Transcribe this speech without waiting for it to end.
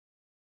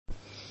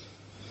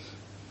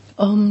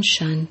Om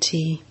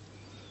Shanti.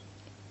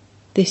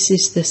 This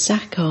is the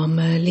Sakar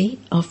Murli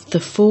of the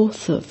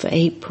 4th of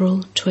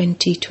April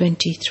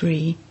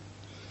 2023.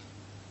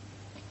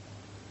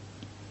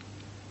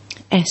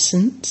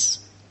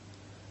 Essence.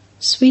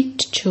 Sweet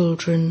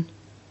children,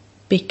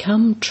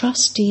 become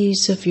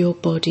trustees of your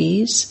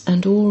bodies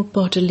and all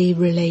bodily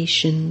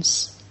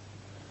relations.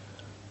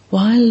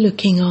 While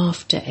looking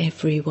after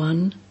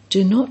everyone,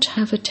 do not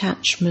have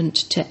attachment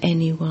to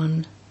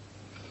anyone.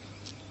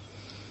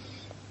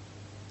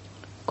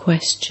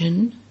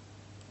 Question.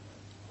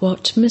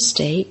 What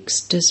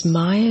mistakes does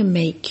Maya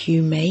make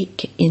you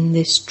make in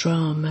this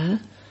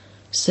drama,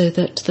 so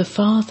that the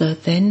Father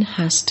then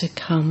has to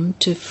come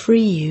to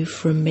free you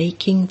from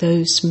making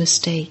those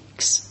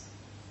mistakes?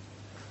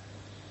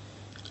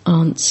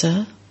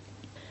 Answer.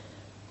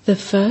 The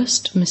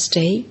first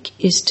mistake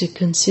is to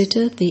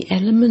consider the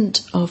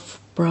element of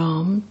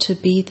Brahma to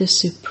be the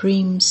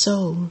Supreme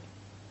Soul.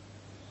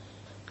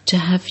 To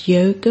have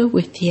yoga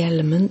with the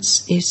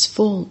elements is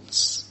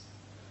false.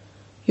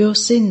 Your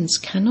sins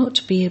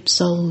cannot be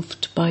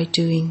absolved by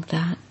doing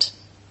that.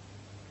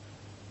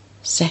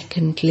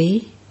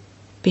 Secondly,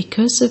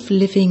 because of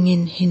living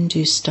in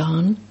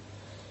Hindustan,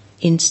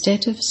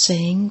 instead of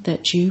saying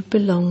that you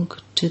belong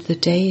to the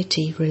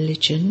deity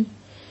religion,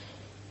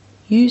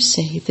 you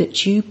say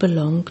that you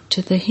belong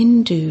to the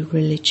Hindu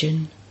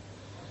religion,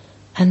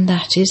 and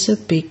that is a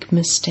big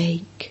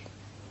mistake.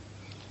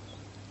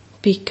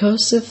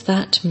 Because of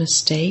that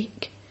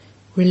mistake,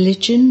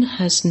 religion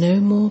has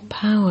no more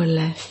power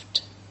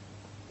left.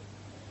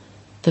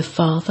 The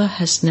Father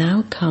has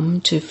now come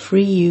to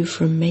free you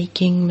from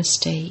making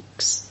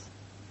mistakes.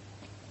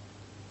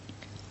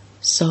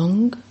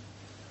 Song.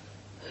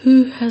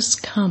 Who has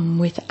come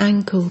with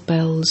ankle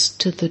bells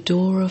to the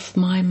door of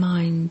my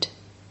mind?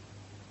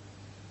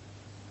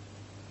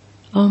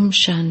 Om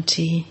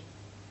Shanti.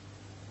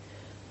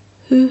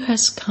 Who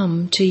has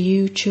come to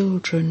you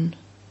children?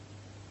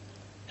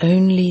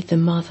 Only the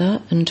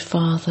mother and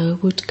father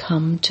would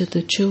come to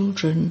the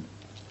children.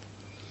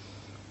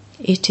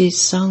 It is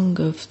sung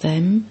of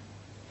them.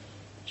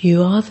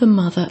 You are the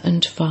mother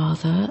and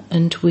father,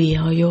 and we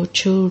are your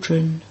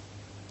children.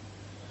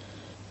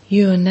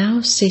 You are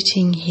now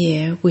sitting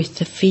here with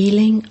the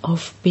feeling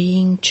of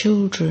being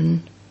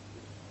children.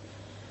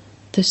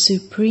 The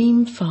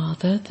Supreme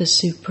Father, the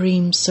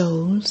Supreme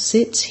Soul,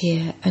 sits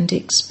here and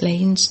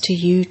explains to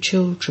you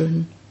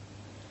children,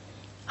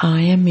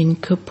 I am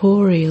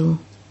incorporeal.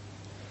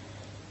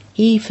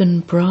 Even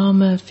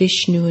Brahma,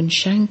 Vishnu and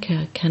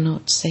Shankar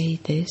cannot say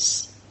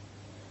this.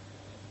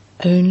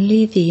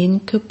 Only the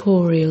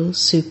incorporeal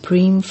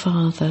Supreme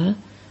Father,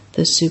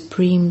 the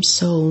Supreme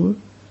Soul,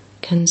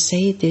 can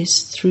say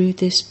this through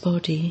this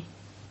body.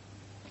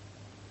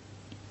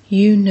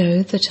 You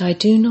know that I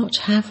do not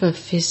have a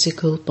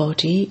physical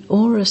body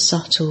or a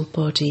subtle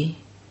body.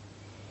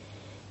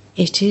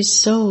 It is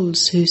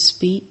souls who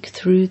speak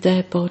through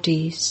their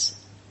bodies.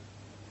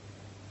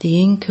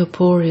 The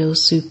incorporeal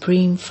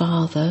Supreme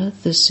Father,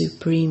 the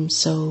Supreme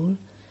Soul,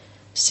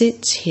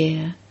 sits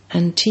here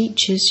and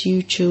teaches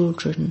you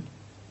children.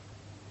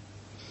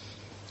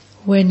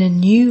 When a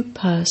new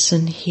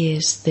person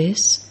hears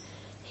this,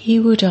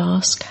 he would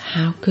ask,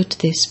 how could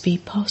this be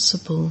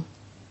possible?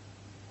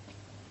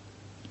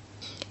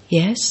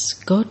 Yes,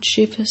 God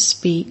Shiva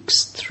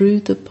speaks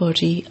through the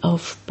body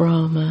of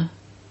Brahma.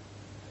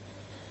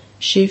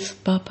 Shiv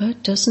Baba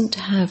doesn't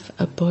have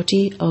a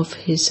body of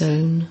his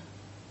own.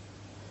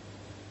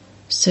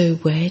 So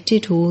where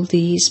did all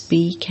these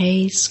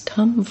BKs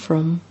come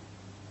from?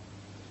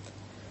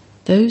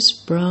 Those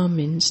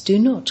Brahmins do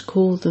not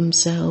call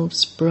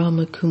themselves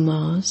Brahma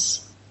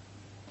Kumaris.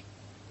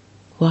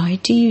 Why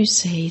do you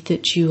say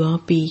that you are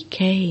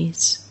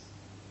BKs?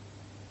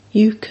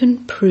 You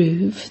can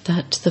prove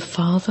that the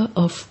Father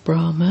of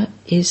Brahma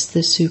is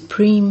the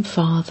Supreme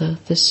Father,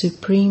 the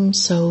Supreme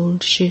Soul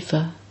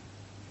Shiva.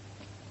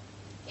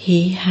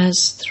 He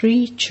has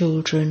 3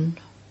 children,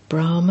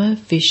 Brahma,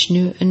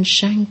 Vishnu and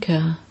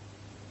Shankar.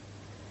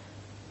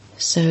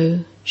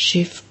 So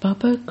Shiv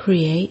Baba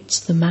creates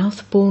the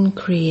mouth-born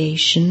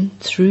creation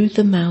through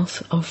the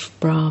mouth of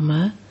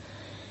Brahma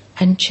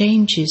and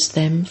changes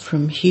them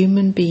from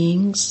human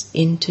beings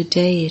into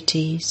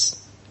deities.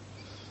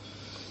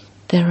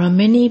 There are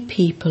many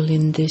people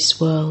in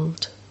this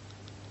world.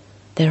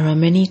 There are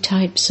many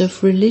types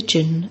of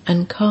religion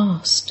and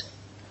caste.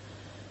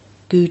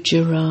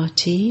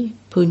 Gujarati,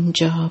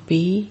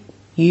 Punjabi,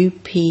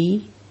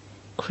 UP,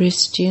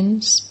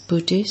 Christians,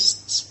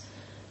 Buddhists,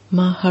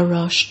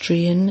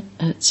 Maharashtrian,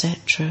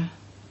 etc.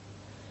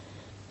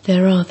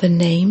 There are the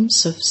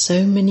names of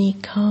so many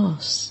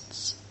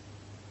castes.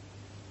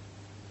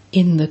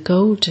 In the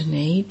Golden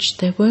Age,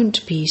 there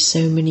won't be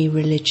so many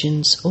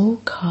religions or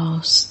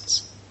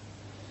castes.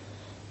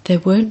 There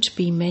won't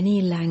be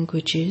many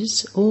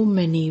languages or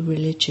many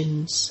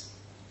religions.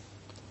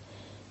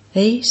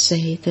 They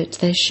say that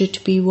there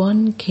should be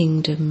one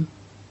kingdom.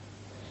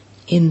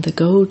 In the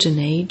Golden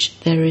Age,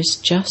 there is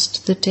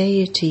just the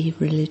deity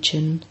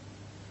religion.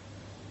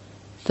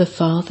 The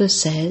Father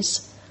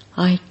says,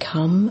 I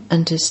come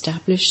and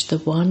establish the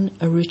one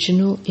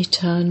original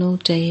eternal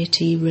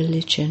deity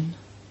religion.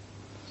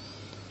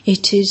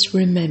 It is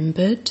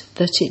remembered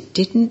that it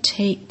didn't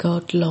take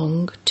God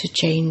long to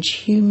change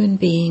human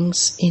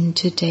beings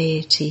into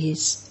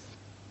deities.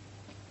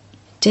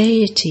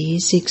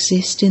 Deities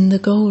exist in the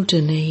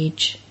Golden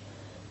Age.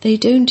 They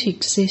don't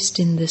exist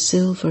in the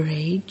Silver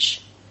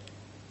Age.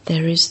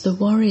 There is the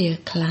warrior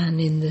clan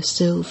in the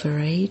Silver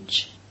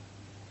Age.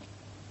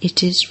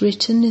 It is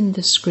written in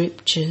the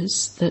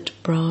scriptures that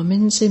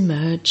Brahmins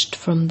emerged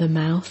from the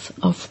mouth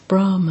of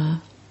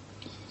Brahma.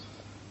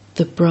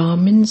 The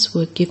Brahmins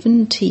were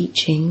given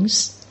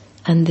teachings,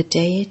 and the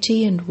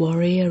deity and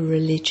warrior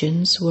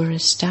religions were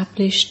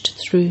established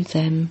through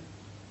them.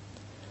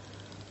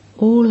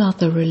 All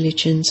other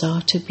religions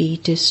are to be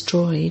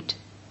destroyed.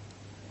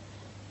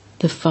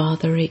 The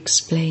Father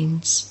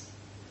explains,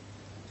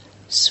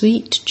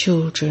 "Sweet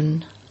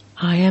children,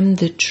 I am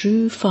the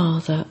true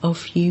Father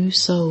of you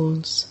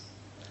souls.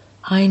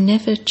 I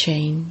never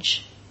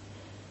change.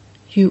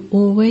 You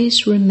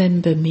always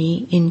remember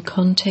me in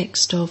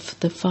context of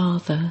the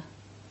Father.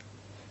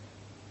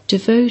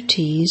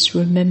 Devotees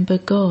remember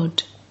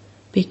God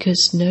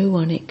because no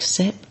one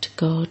except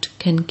God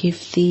can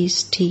give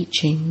these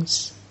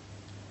teachings.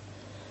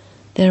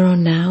 There are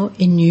now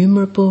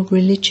innumerable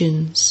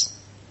religions.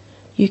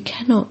 You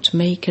cannot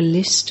make a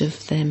list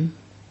of them.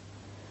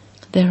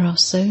 There are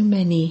so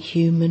many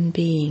human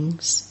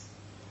beings.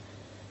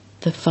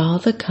 The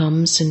Father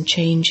comes and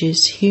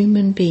changes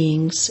human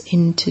beings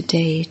into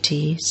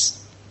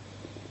deities.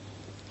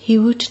 He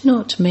would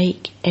not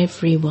make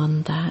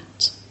everyone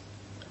that.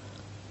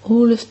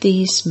 All of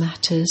these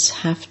matters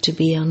have to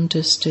be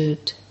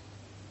understood.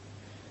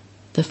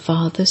 The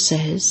Father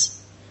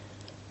says,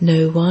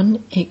 no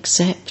one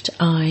except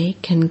I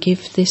can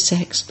give this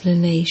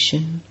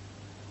explanation.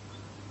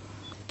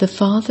 The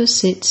Father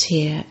sits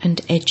here and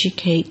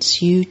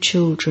educates you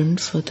children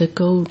for the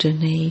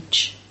Golden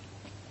Age.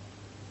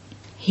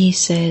 He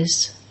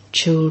says,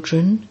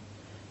 children,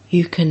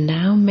 you can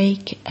now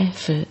make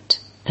effort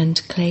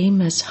and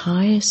claim as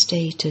high a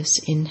status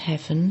in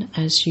heaven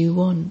as you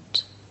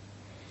want.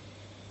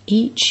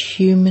 Each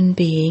human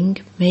being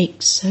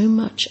makes so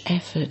much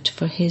effort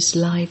for his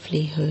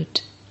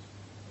livelihood.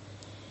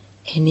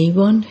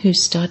 Anyone who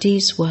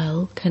studies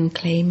well can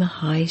claim a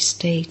high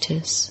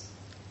status.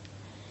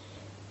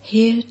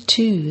 Here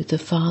too the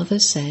Father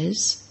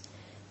says,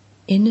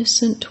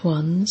 innocent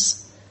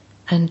ones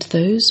and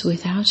those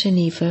without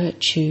any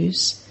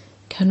virtues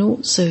can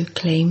also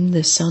claim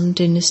the Sun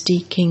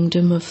Dynasty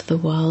kingdom of the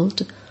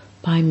world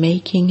by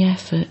making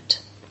effort.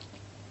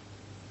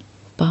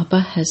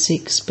 Baba has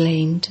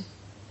explained,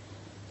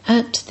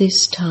 at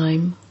this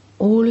time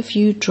all of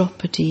you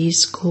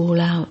Draupadis call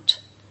out,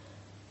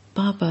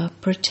 Baba,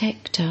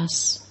 protect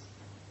us.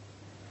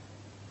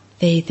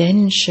 They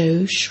then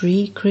show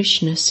Sri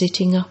Krishna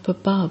sitting up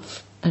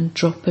above and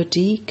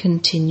Draupadi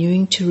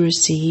continuing to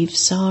receive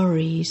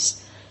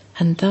saris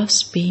and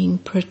thus being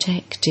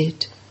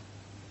protected.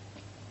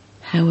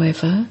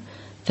 However,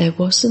 there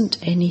wasn't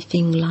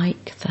anything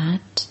like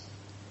that.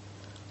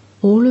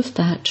 All of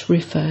that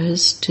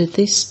refers to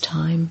this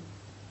time.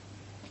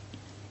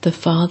 The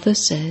Father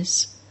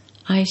says,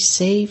 I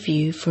save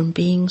you from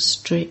being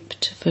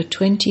stripped for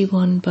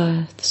 21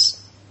 births.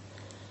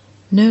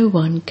 No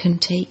one can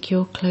take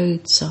your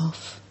clothes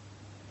off.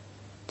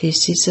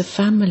 This is a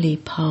family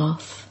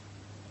path.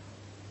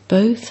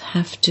 Both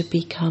have to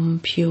become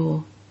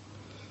pure.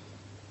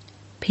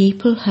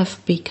 People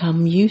have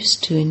become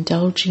used to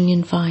indulging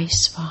in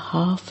vice for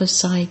half a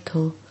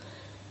cycle,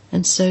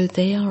 and so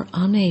they are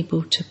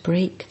unable to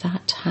break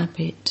that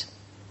habit.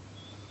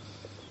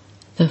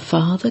 The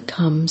Father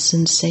comes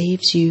and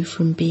saves you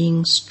from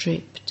being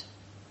stripped.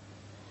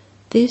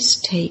 This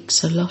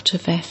takes a lot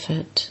of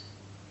effort.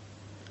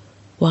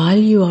 While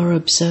you are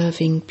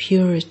observing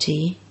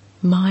purity,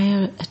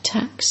 Maya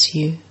attacks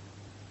you.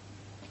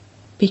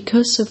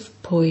 Because of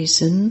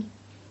poison,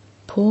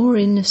 poor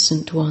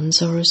innocent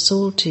ones are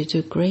assaulted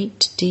a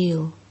great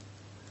deal.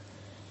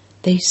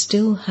 They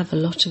still have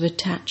a lot of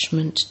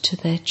attachment to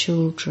their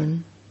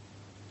children.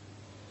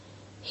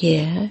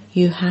 Here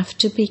you have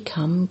to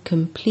become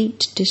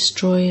complete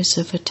destroyers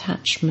of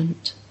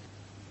attachment.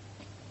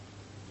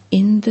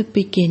 In the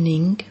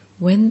beginning,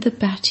 when the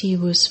Bhatti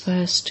was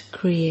first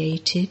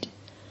created,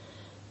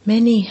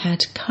 many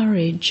had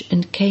courage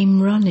and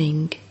came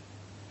running.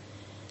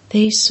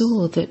 They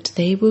saw that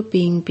they were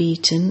being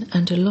beaten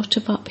and a lot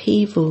of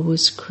upheaval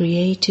was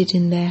created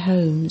in their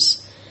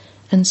homes,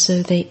 and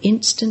so they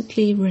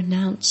instantly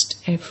renounced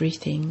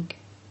everything.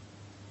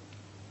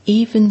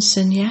 Even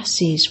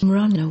sannyasis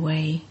run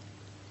away.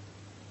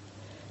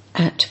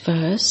 At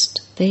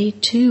first, they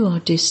too are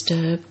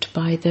disturbed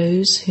by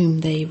those whom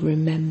they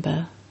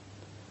remember.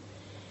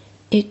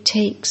 It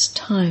takes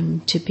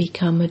time to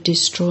become a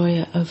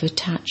destroyer of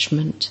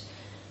attachment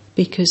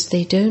because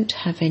they don't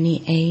have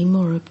any aim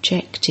or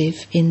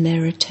objective in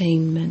their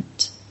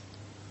attainment.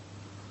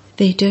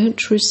 They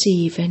don't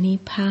receive any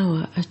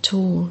power at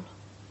all.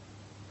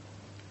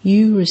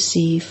 You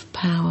receive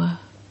power.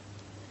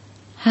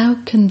 How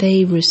can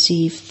they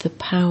receive the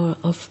power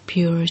of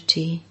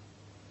purity?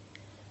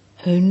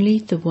 Only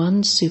the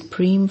one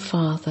Supreme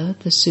Father,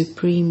 the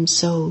Supreme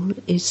Soul,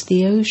 is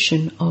the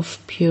ocean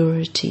of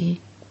purity.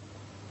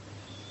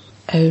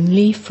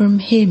 Only from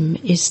Him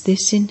is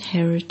this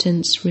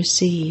inheritance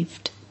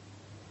received.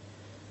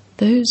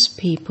 Those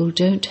people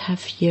don't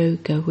have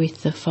yoga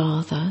with the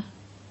Father.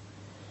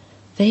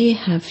 They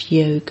have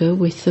yoga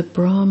with the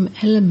Brahma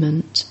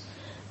element,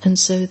 and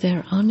so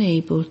they're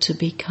unable to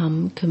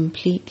become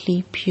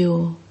completely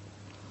pure.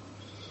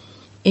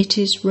 It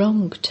is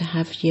wrong to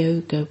have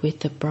yoga with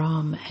the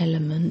Brahma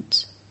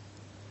element.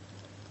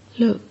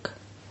 Look,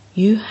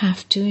 you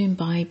have to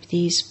imbibe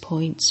these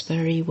points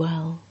very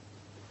well.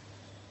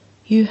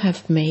 You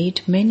have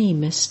made many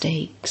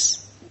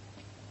mistakes.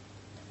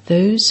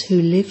 Those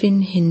who live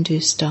in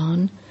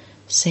Hindustan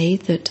say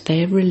that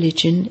their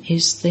religion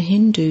is the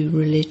Hindu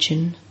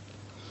religion.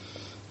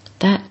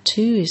 That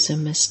too is a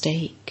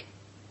mistake.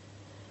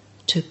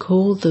 To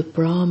call the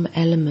Brahma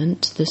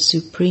element the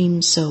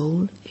Supreme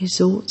Soul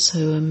is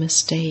also a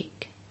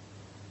mistake.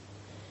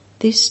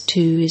 This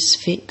too is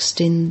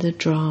fixed in the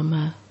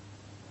drama.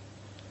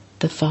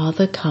 The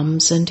Father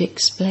comes and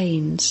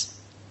explains,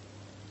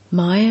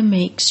 Maya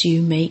makes you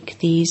make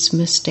these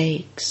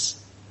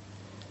mistakes.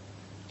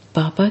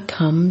 Baba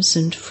comes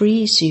and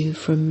frees you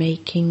from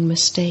making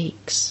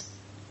mistakes.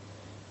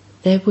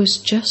 There was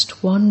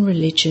just one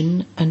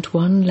religion and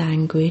one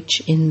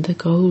language in the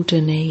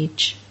Golden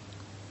Age.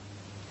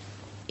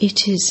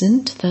 It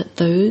isn't that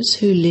those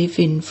who live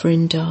in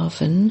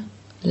Vrindavan,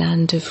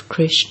 land of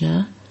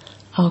Krishna,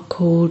 are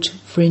called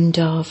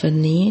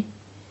Vrindavani,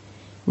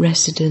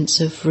 residents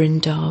of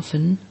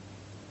Vrindavan.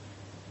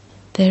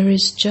 There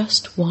is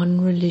just one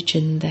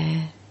religion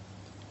there.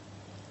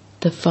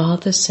 The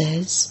Father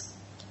says,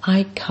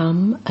 I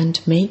come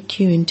and make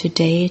you into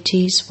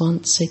deities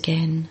once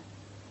again.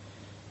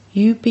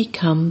 You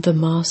become the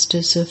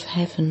masters of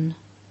heaven.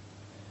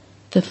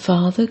 The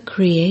Father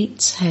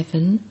creates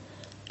heaven,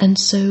 and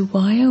so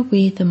why are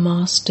we the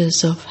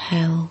masters of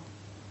hell?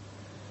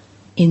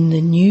 In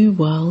the new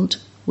world,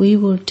 we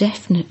will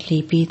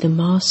definitely be the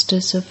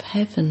masters of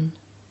heaven.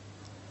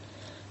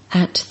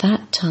 At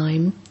that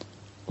time,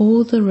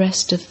 all the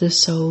rest of the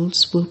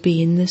souls will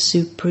be in the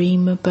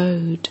supreme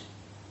abode.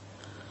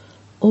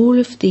 All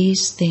of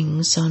these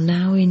things are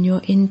now in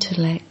your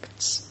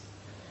intellects.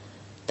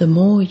 The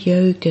more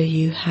yoga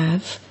you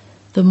have,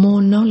 the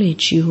more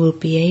knowledge you will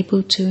be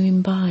able to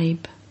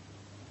imbibe.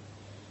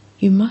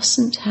 You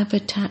mustn't have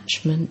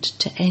attachment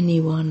to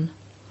anyone.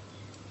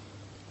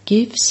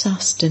 Give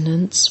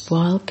sustenance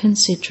while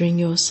considering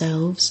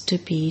yourselves to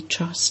be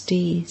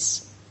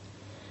trustees.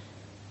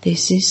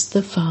 This is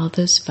the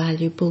Father's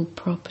valuable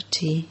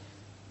property.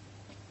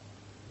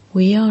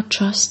 We are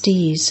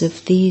trustees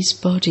of these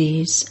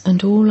bodies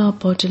and all our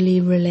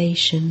bodily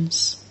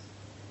relations.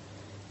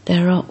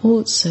 There are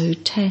also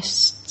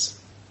tests.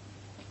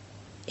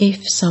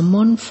 If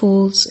someone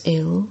falls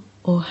ill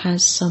or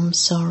has some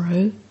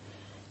sorrow,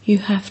 you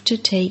have to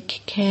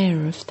take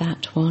care of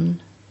that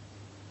one.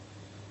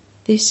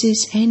 This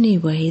is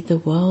anyway the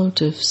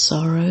world of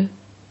sorrow.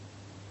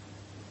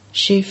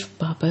 Shiv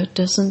Baba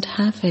doesn't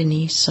have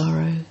any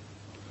sorrow.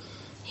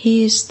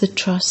 He is the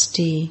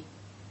trustee.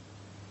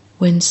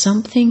 When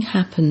something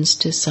happens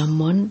to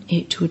someone,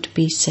 it would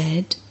be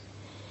said,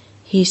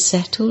 he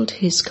settled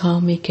his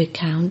karmic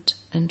account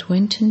and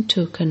went and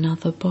took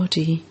another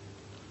body.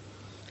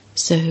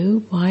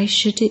 So why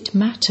should it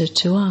matter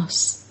to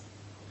us?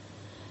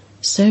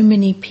 So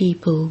many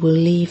people will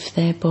leave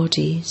their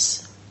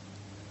bodies.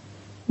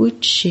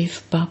 Would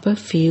Shiv Baba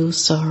feel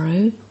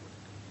sorrow?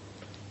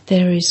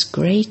 There is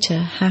greater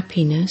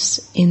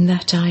happiness in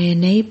that I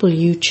enable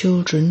you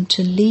children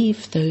to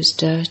leave those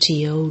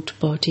dirty old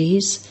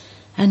bodies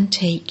and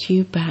take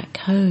you back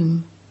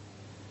home.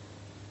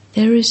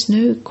 There is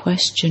no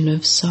question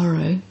of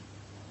sorrow.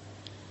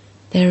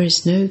 There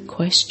is no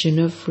question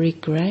of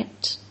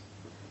regret.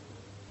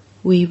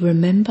 We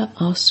remember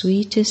our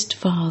sweetest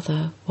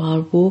Father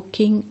while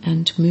walking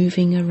and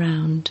moving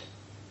around.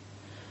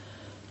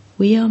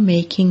 We are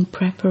making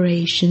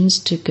preparations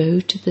to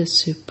go to the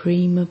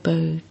Supreme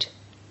Abode.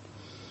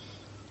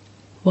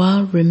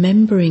 While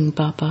remembering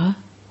Baba,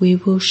 we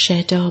will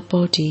shed our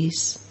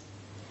bodies.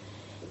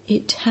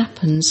 It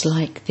happens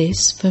like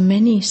this for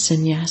many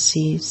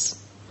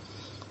sannyasis.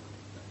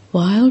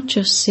 While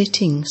just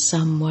sitting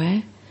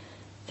somewhere,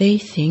 they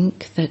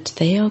think that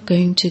they are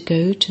going to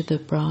go to the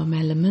Brahma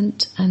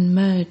element and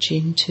merge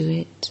into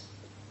it.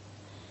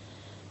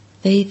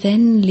 They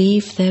then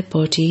leave their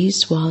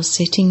bodies while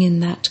sitting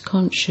in that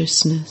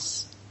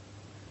consciousness.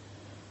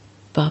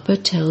 Baba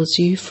tells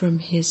you from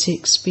his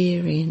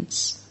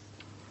experience.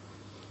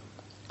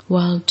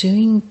 While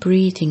doing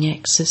breathing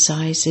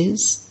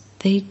exercises,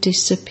 they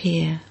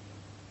disappear.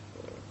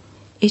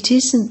 It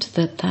isn't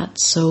that that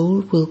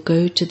soul will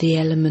go to the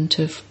element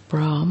of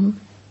Brahma.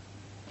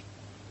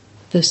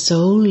 The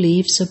soul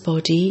leaves a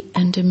body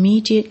and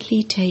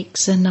immediately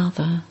takes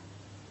another.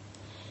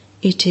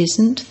 It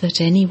isn't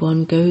that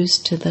anyone goes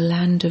to the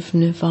land of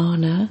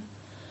Nirvana,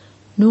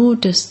 nor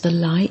does the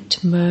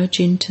light merge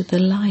into the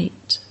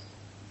light.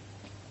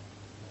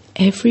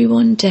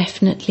 Everyone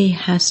definitely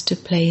has to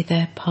play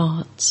their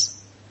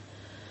parts.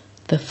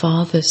 The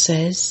Father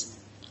says,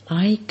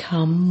 I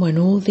come when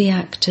all the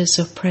actors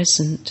are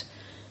present,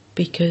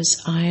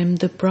 because I am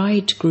the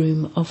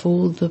bridegroom of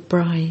all the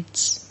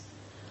brides.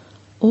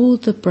 All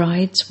the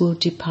brides will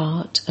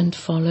depart and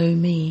follow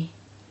me.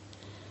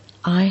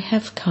 I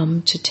have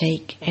come to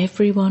take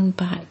everyone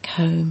back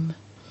home.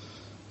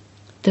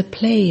 The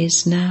play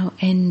is now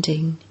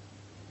ending.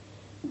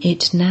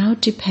 It now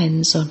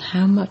depends on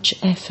how much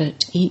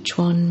effort each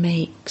one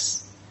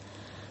makes.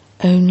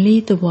 Only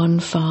the one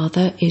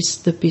Father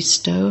is the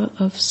bestower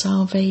of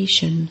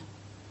salvation.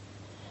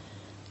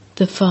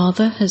 The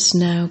Father has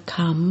now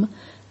come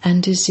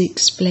and is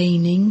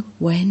explaining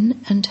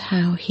when and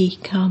how he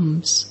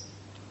comes.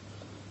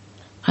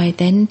 I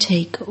then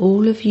take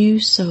all of you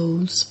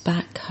souls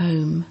back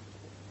home.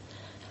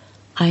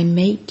 I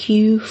make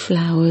you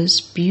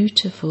flowers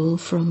beautiful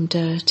from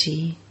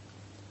dirty.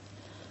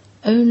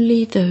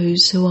 Only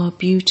those who are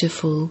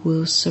beautiful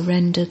will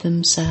surrender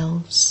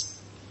themselves.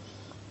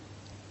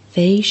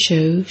 They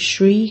show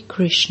Sri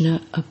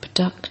Krishna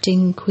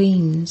abducting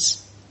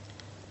queens.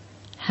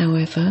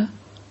 However,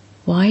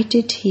 why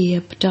did he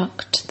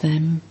abduct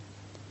them?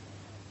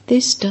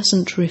 This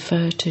doesn't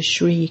refer to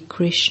Sri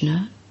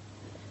Krishna.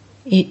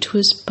 It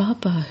was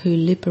Baba who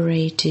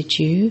liberated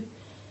you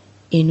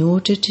in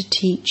order to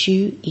teach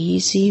you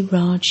easy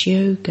Raj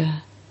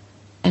Yoga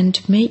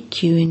and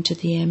make you into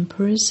the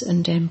emperors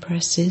and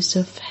empresses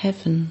of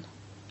heaven.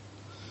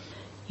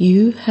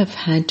 You have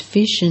had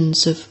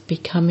visions of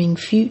becoming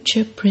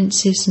future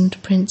princes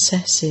and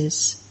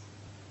princesses.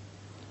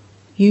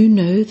 You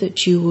know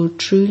that you will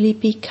truly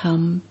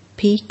become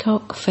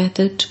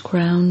peacock-feathered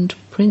crowned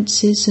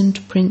princes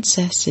and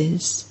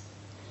princesses.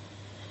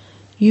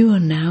 You are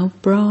now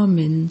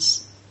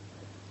Brahmins.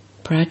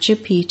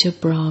 Prajapita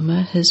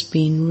Brahma has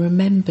been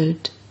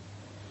remembered.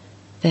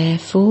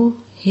 Therefore,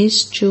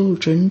 his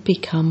children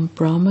become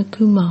Brahma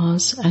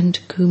Kumaris and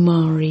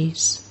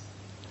Kumaris.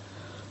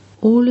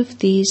 All of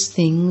these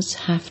things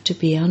have to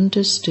be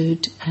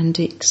understood and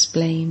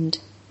explained.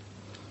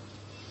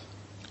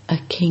 A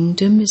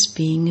kingdom is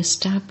being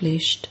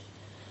established,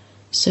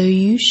 so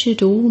you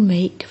should all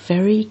make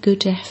very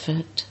good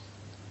effort.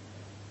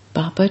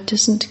 Baba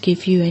doesn't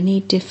give you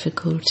any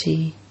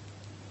difficulty.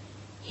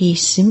 He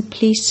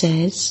simply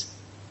says,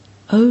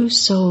 O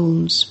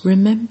souls,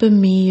 remember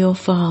me, your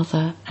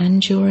Father,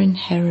 and your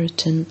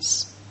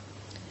inheritance.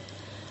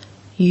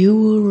 You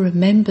will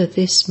remember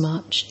this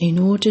much in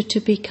order to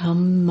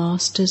become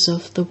masters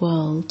of the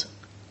world.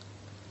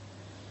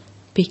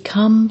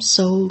 Become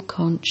soul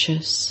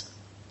conscious.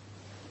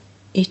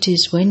 It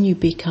is when you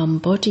become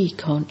body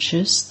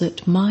conscious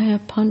that Maya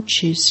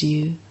punches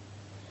you.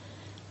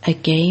 A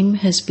game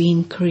has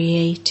been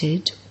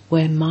created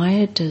where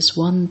Maya does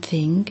one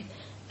thing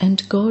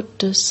and God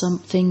does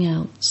something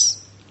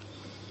else.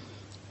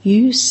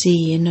 You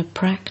see in a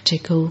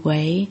practical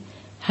way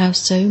how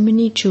so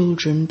many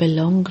children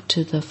belong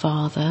to the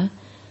Father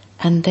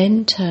and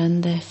then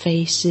turn their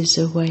faces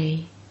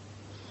away.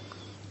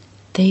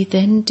 They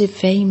then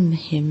defame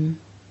him.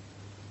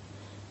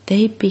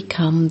 They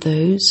become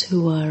those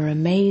who are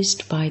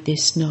amazed by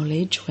this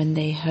knowledge when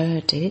they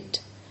heard it.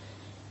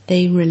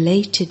 They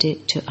related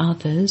it to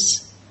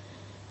others,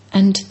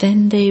 and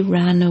then they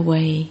ran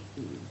away.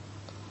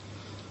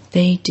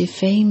 They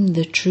defame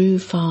the true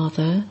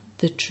Father,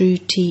 the true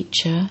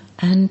Teacher,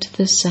 and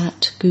the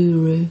Sat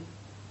Guru.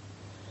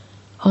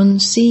 On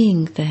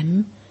seeing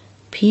them,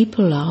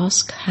 people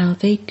ask how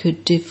they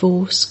could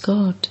divorce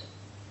God.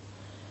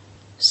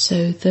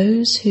 So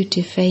those who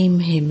defame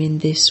him in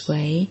this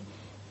way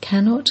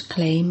cannot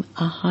claim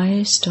a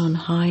highest on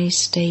high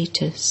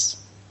status.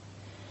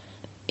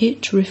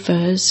 It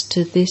refers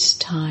to this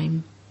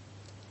time.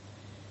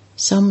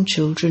 Some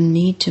children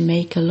need to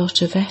make a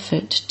lot of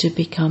effort to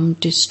become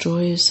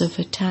destroyers of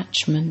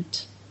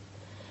attachment.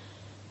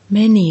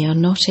 Many are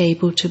not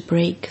able to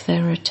break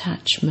their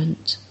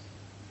attachment.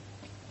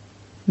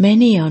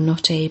 Many are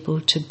not able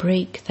to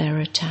break their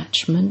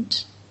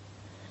attachment.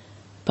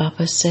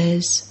 Baba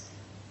says,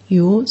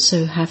 you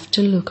also have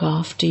to look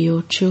after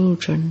your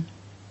children.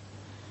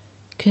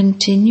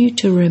 Continue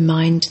to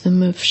remind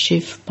them of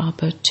Shiv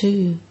Baba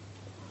too.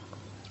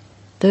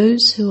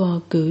 Those who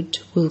are good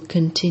will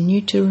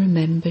continue to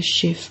remember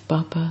Shiv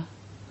Baba.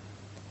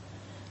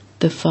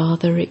 The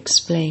Father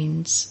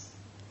explains,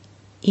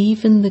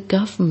 even the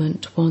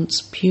government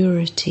wants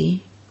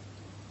purity.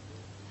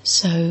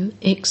 So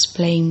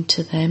explain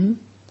to them,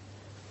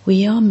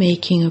 we are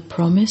making a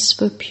promise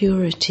for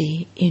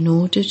purity in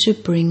order to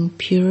bring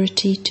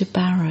purity to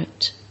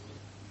Bharat.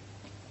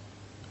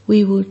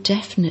 We will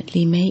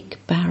definitely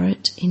make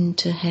Bharat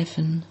into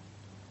heaven.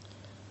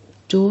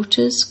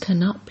 Daughters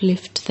can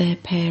uplift their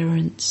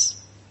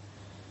parents.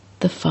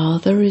 The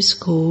Father is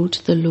called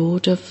the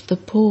Lord of the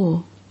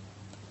poor.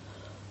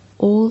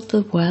 All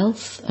the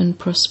wealth and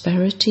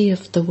prosperity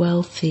of the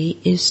wealthy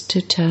is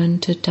to turn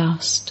to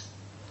dust.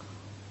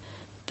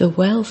 The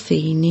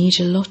wealthy need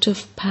a lot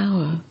of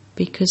power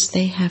because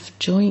they have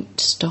joint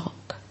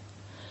stock.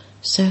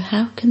 So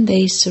how can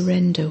they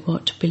surrender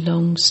what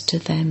belongs to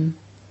them?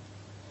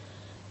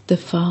 The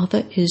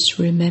Father is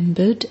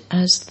remembered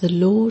as the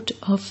Lord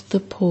of the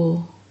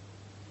poor.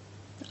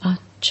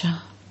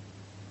 Acha.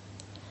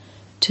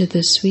 To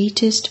the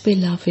sweetest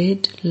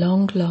beloved,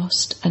 long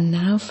lost and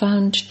now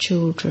found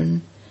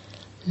children,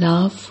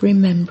 love,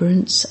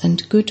 remembrance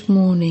and good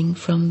morning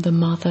from the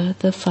Mother,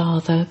 the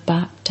Father,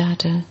 Bap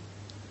Dada.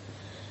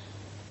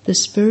 The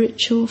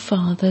spiritual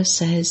father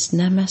says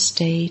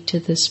Namaste to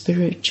the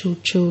spiritual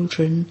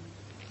children,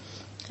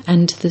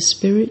 and the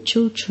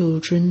spiritual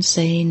children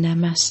say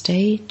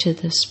Namaste to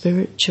the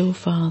spiritual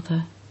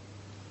father.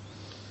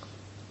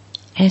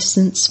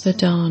 Essence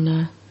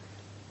Vedana.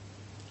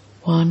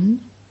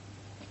 1.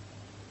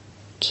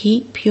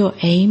 Keep your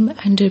aim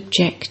and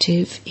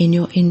objective in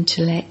your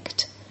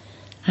intellect,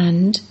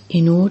 and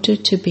in order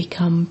to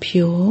become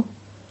pure,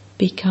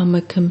 become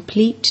a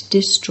complete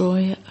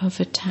destroyer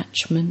of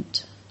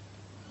attachment.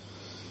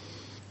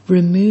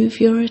 Remove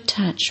your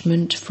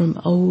attachment from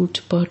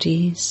old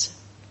bodies.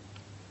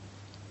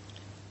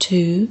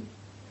 2.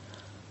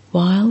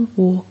 While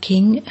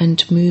walking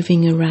and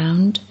moving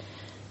around,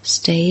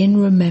 stay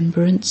in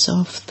remembrance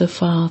of the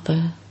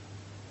Father.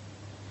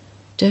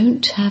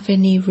 Don't have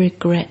any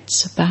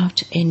regrets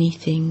about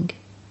anything.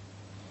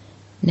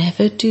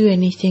 Never do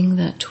anything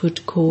that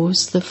would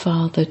cause the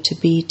Father to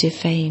be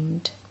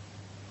defamed.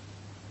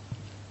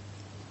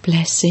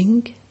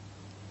 Blessing.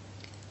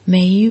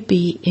 May you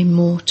be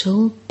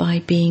immortal by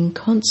being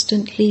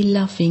constantly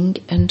loving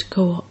and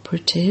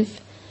cooperative,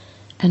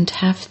 and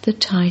have the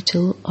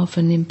title of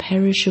an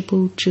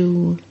imperishable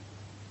jewel.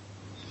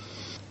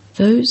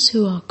 Those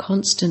who are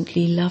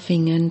constantly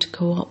loving and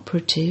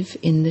cooperative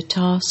in the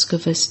task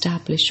of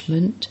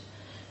establishment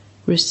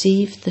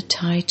receive the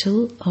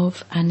title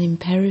of an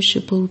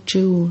imperishable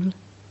jewel.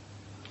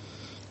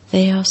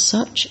 They are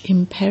such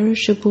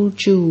imperishable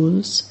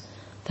jewels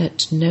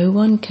that no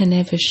one can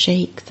ever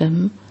shake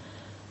them,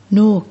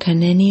 nor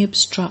can any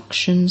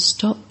obstruction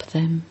stop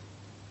them.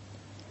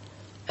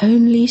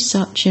 Only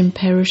such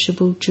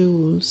imperishable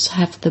jewels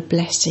have the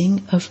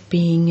blessing of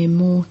being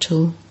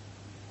immortal.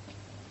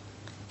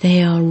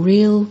 They are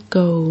real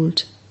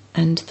gold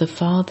and the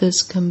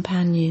Father's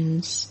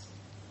companions.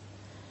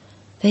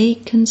 They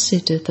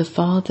consider the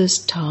Father's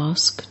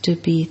task to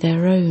be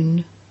their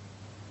own.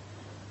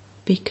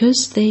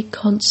 Because they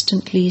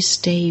constantly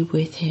stay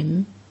with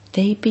Him,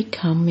 they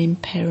become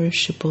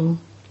imperishable.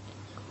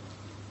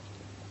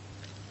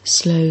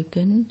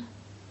 Slogan.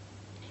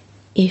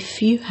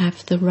 If you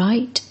have the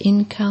right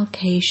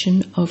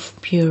inculcation of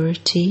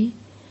purity,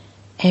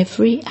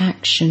 every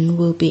action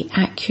will be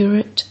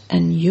accurate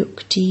and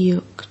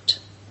yukti-yukt.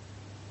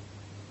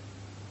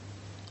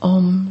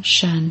 Om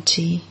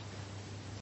Shanti.